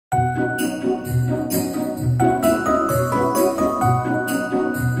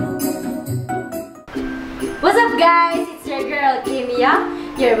guys! It's your girl, Kimia,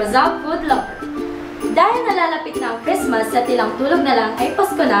 your Wazzup food lover. Dahil nalalapit na ang Christmas at ilang tulog na lang ay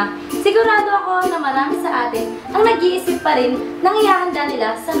Pasko na, sigurado ako na marami sa atin ang nag-iisip pa rin ng ihahanda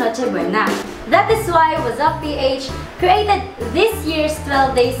nila sa Noche Buena. That is why Wazzup.PH created this year's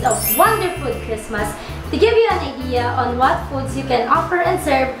 12 Days of Wonderfood Christmas to give you an idea on what foods you can offer and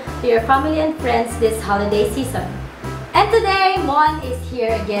serve to your family and friends this holiday season. And today, Mon is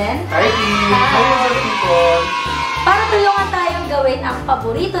here again. Hi, team! Hi, people! Para tulungan tayong gawin ang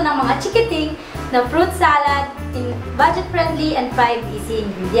paborito ng mga chikiting na fruit salad in budget-friendly and 5 easy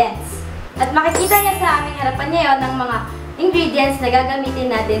ingredients. At makikita niya sa aming harapan ngayon ng mga ingredients na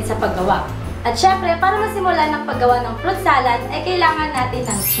gagamitin natin sa paggawa. At syempre, para masimulan ng paggawa ng fruit salad, ay kailangan natin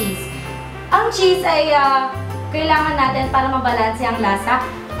ng cheese. Ang cheese ay kailangan natin para mabalanse ang lasa.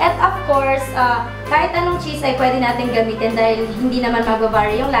 At of course, kahit anong cheese ay pwede natin gamitin dahil hindi naman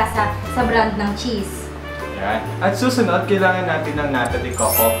magbavari yung lasa sa brand ng cheese. Yan. At susunod, kailangan natin ng nata de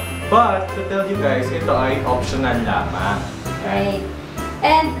coco. But, to tell you guys, ito ay optional lamang. Right.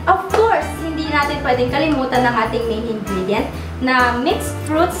 And of course, hindi natin pwedeng kalimutan ng ating main ingredient na mixed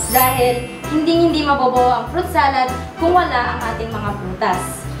fruits dahil hindi mabobo ang fruit salad kung wala ang ating mga prutas.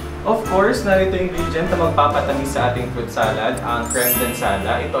 Of course, narito yung ingredient na magpapatamis sa ating fruit salad, ang creme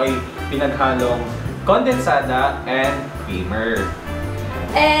densada. Ito ay pinaghalong kondensada and creamer.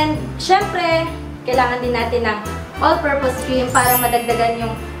 And syempre, kailangan din natin ng all-purpose cream para madagdagan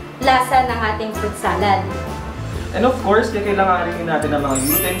yung lasa ng ating fruit salad. And of course, kailangan rin natin ng mga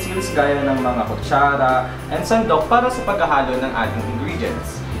utensils gaya ng mga kutsara and sandok para sa paghahalo ng ating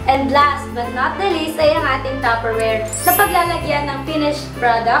ingredients. And last but not the least ay ang ating Tupperware na paglalagyan ng finished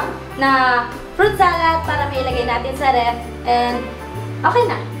product na fruit salad para mailagay natin sa ref. And okay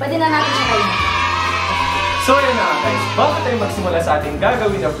na, pwede na natin siya kainin. So ayun na guys, bago tayo magsimula sa ating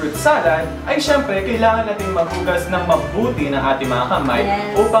gagawin na fruit salad, ay syempre kailangan natin maghugas ng mabuti ng ating mga kamay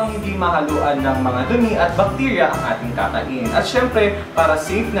upang hindi mahaluan ng mga dumi at bakterya ang ating kakain. At syempre, para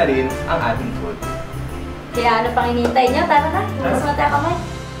safe na rin ang ating food. Kaya ano pang hinihintay nyo? Tara na, hugas mo tayo kamay.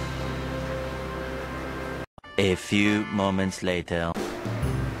 A few moments later.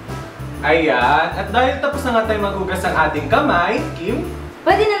 Ayan, at dahil tapos na nga tayo maghugas ng ating kamay, Kim,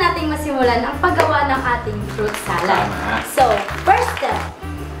 pwede na nating masimulan ang paggawa ng ating fruit salad. Tama. So, first step.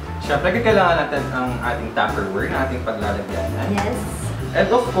 syempre kailangan natin ang ating Tupperware na ating paglalagyanan. Yes. And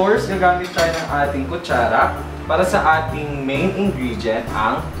of course, gagamit tayo ng ating kutsara para sa ating main ingredient,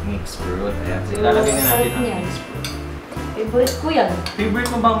 ang mixed fruit. Ayan, so ilalagay na natin ang mixed fruit. Favorite ko yan. Favorite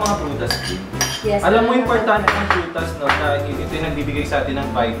mo bang mga prutas, Kim? Yes. Alam mo, importante ang prutas, no? Dahil ito yung nagbibigay sa atin ng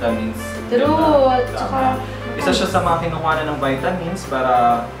vitamins. True. Tsaka, isa siya sa mga kinukuha ng vitamins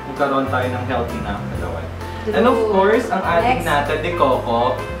para magkaroon tayo ng healthy na katawan. And of course, ang ating nata de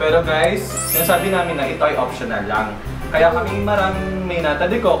coco. Pero guys, sinasabi namin na ito ay optional lang. Kaya kami maraming may nata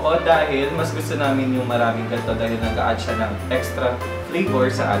de coco dahil mas gusto namin yung maraming ganito dahil nag-a-add siya ng extra flavor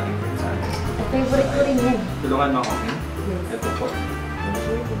sa ating fruit salad. favorite ko rin yan. Tulungan mo ako. Yes. Ito po.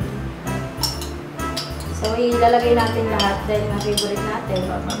 So, ilalagay natin lahat dahil na favorite natin.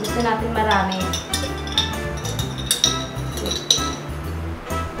 Gusto natin marami.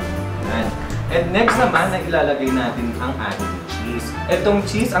 And next naman, na ilalagay natin ang ating cheese. Itong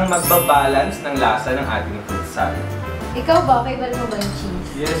cheese ang magbabalance ng lasa ng ating fruit salad. Ikaw ba? Favorite mo ba yung cheese?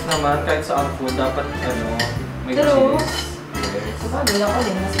 Yes naman, kahit sa food, dapat may True. cheese. Yes. Sabagay ako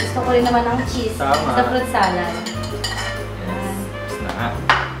rin. Mas gusto ko rin naman ang cheese Tama. sa fruit salad. Yes. Tapos na nga.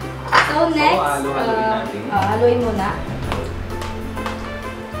 So, next, haluin natin. haluin muna.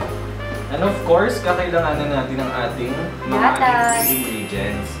 And of course, kakailanganan natin ang ating mga Gatas.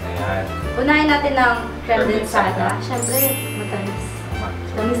 ingredients. Ayan. Unahin natin ng creme Creme densada. densada. Siyempre, matamis.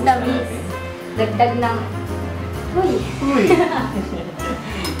 Ubus Tamis-tamis. natin. Dagdag ng... Uy! Uy!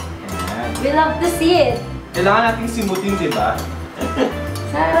 Ayan. We love to see it. Kailangan nating simutin, di ba?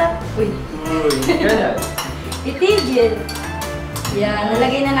 Sarap. Uy! Uy! Ganyan. Itigil. Yan.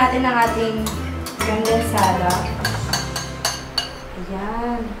 Nalagay na natin ang ating creme densada.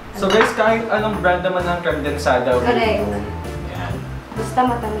 Ayan. So guys, kahit anong brand naman ng creme densada. Correct. Yan. Basta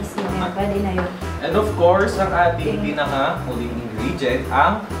matamis yun. Pwede na yun. And of course, ang ating pinaka-huling ingredient,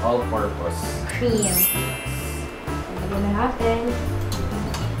 ang all-purpose Cream. Lagyan na natin.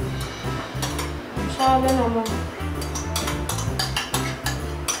 Masyado naman.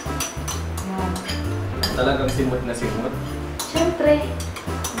 Yan. Talagang simot na simot. Siyempre.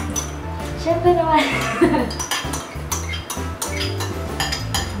 Siyempre naman.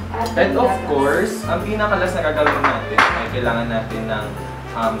 And of course, ang pinakalas na gagawin natin ay kailangan natin ng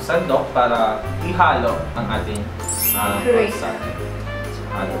sandok para ihalo ang ating fruit salad. So,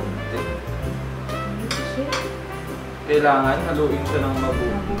 halo natin. kailangan haluin siya ng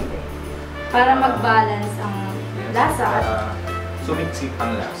mabuti. Para mag-balance ang lasa. Para sumiksik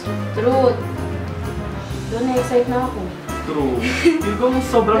ang lasa. Truth. Doon na-excite na ako. True. Yung kung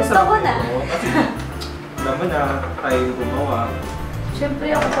sobrang Gusto sarap ko na. ito, kasi alam mo na, tayo yung gumawa. Siyempre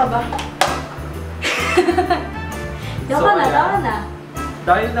ako pa ba? So, Dawa na, ayan. dawa na.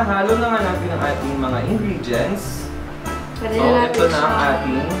 Dahil nahalo na nga natin ang ating mga ingredients, Pwede so na natin ito na ang siya.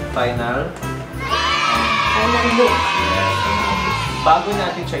 ating final. Final look. Bago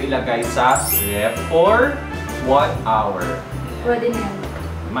natin siya ilagay sa ref for 1 hour. Pwede na yan.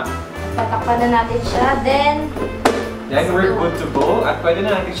 Ma. Tatakpan na natin siya. Then We're good to go at pwede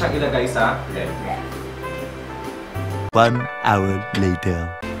na natin siyang ilagay sa ref. 1 hour later.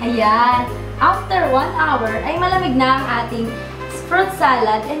 ayan. After 1 hour, ay malamig na ang ating fruit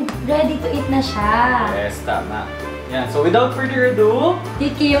salad and ready to eat na siya. Yes, tama. Yan. So without further ado,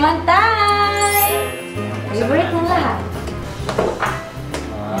 Tikiman time! Favorite ng lahat.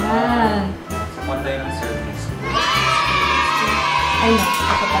 Ayan. Sakon tayo ng service. Ay, no.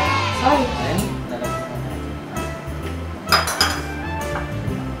 Ako pa. Sorry. Then, nalagyan na natin.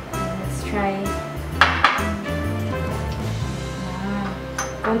 Let's try. Ayan.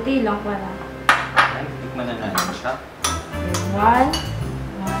 Konti lang para. Yan, tikman na natin siya. 1,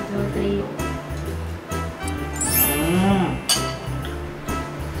 2, 3.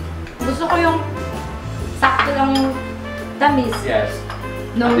 Gusto ko yung sakto lang yung tamis. Yes.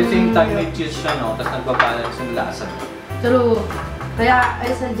 At the same time, may cheese siya, no? Tapos nagbabalance yung lasa. True. Kaya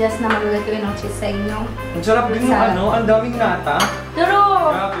I suggest na maglagay kayo ng cheese sa inyo. Ang sarap din yung ano, ang daming nata.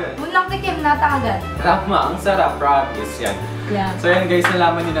 True! Grabe. Munang tikim nata agad. Tama, ang sarap, promise yan. Yeah. So yan guys,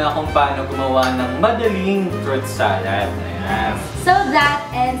 nalaman niyo na kung paano gumawa ng madaling fruit salad. Ayan. So that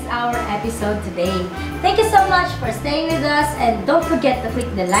ends our episode today. Thank you so much for staying with us and don't forget to click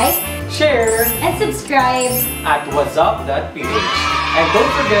the like Share and subscribe. at Wazzup.PH. And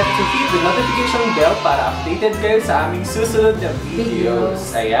don't forget to hit the notification bell para updated kayo sa aming susunod na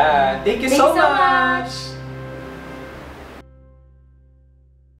videos. Ayan. Thank you Thanks so so much! much.